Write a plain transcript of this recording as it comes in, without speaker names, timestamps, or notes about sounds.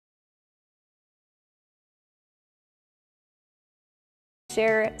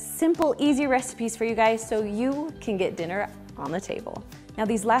Share simple, easy recipes for you guys so you can get dinner on the table. Now,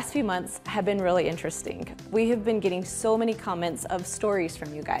 these last few months have been really interesting. We have been getting so many comments of stories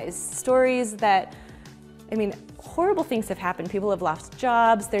from you guys. Stories that, I mean, horrible things have happened. People have lost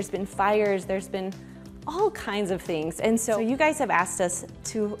jobs, there's been fires, there's been all kinds of things. And so you guys have asked us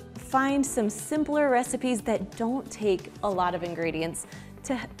to find some simpler recipes that don't take a lot of ingredients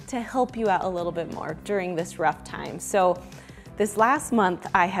to help you out a little bit more during this rough time. So this last month,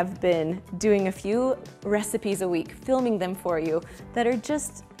 I have been doing a few recipes a week, filming them for you, that are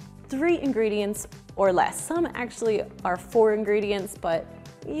just 3 ingredients or less. Some actually are 4 ingredients, but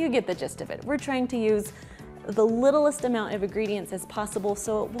you get the gist of it. We're trying to use the littlest amount of ingredients as possible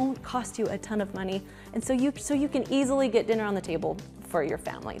so it won't cost you a ton of money, and so you can easily get dinner on the table for your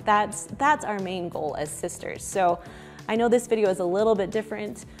family. That's our main goal as sisters. So I know this video is a little bit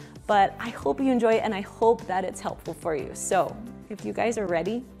different, but I hope you enjoy it and I hope that it's helpful for you. So if you guys are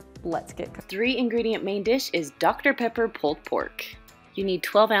ready, let's get cooking. 3 ingredient main dish is Dr. Pepper pulled pork. You need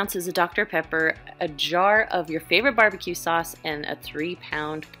 12 ounces of Dr. Pepper, a jar of your favorite barbecue sauce, and a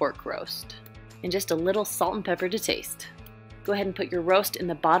 3-pound pork roast. And just a little salt and pepper to taste. Go ahead and put your roast in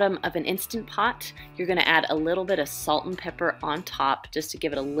the bottom of an Instant Pot. You're gonna add a little bit of salt and pepper on top just to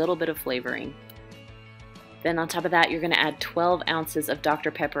give it a little bit of flavoring. Then on top of that, you're gonna add 12 ounces of Dr.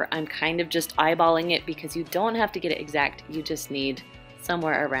 Pepper. I'm kind of just eyeballing it because you don't have to get it exact. You just need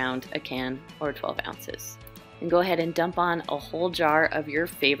somewhere around a can or 12 ounces. And go ahead and dump on a whole jar of your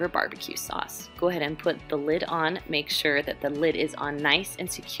favorite barbecue sauce. Go ahead and put the lid on. Make sure that the lid is on nice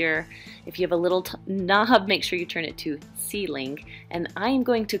and secure. If you have a little knob, make sure you turn it to sealing. And I am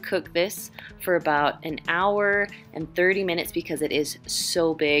going to cook this for about 1 hour and 30 minutes because it is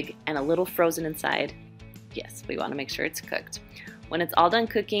so big and a little frozen inside. Yes, we want to make sure it's cooked. When it's all done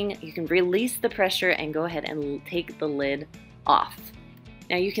cooking, you can release the pressure and go ahead and take the lid off.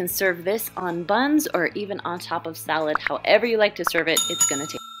 Now you can serve this on buns or even on top of salad. However you like to serve it, it's gonna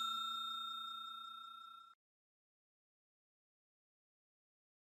taste.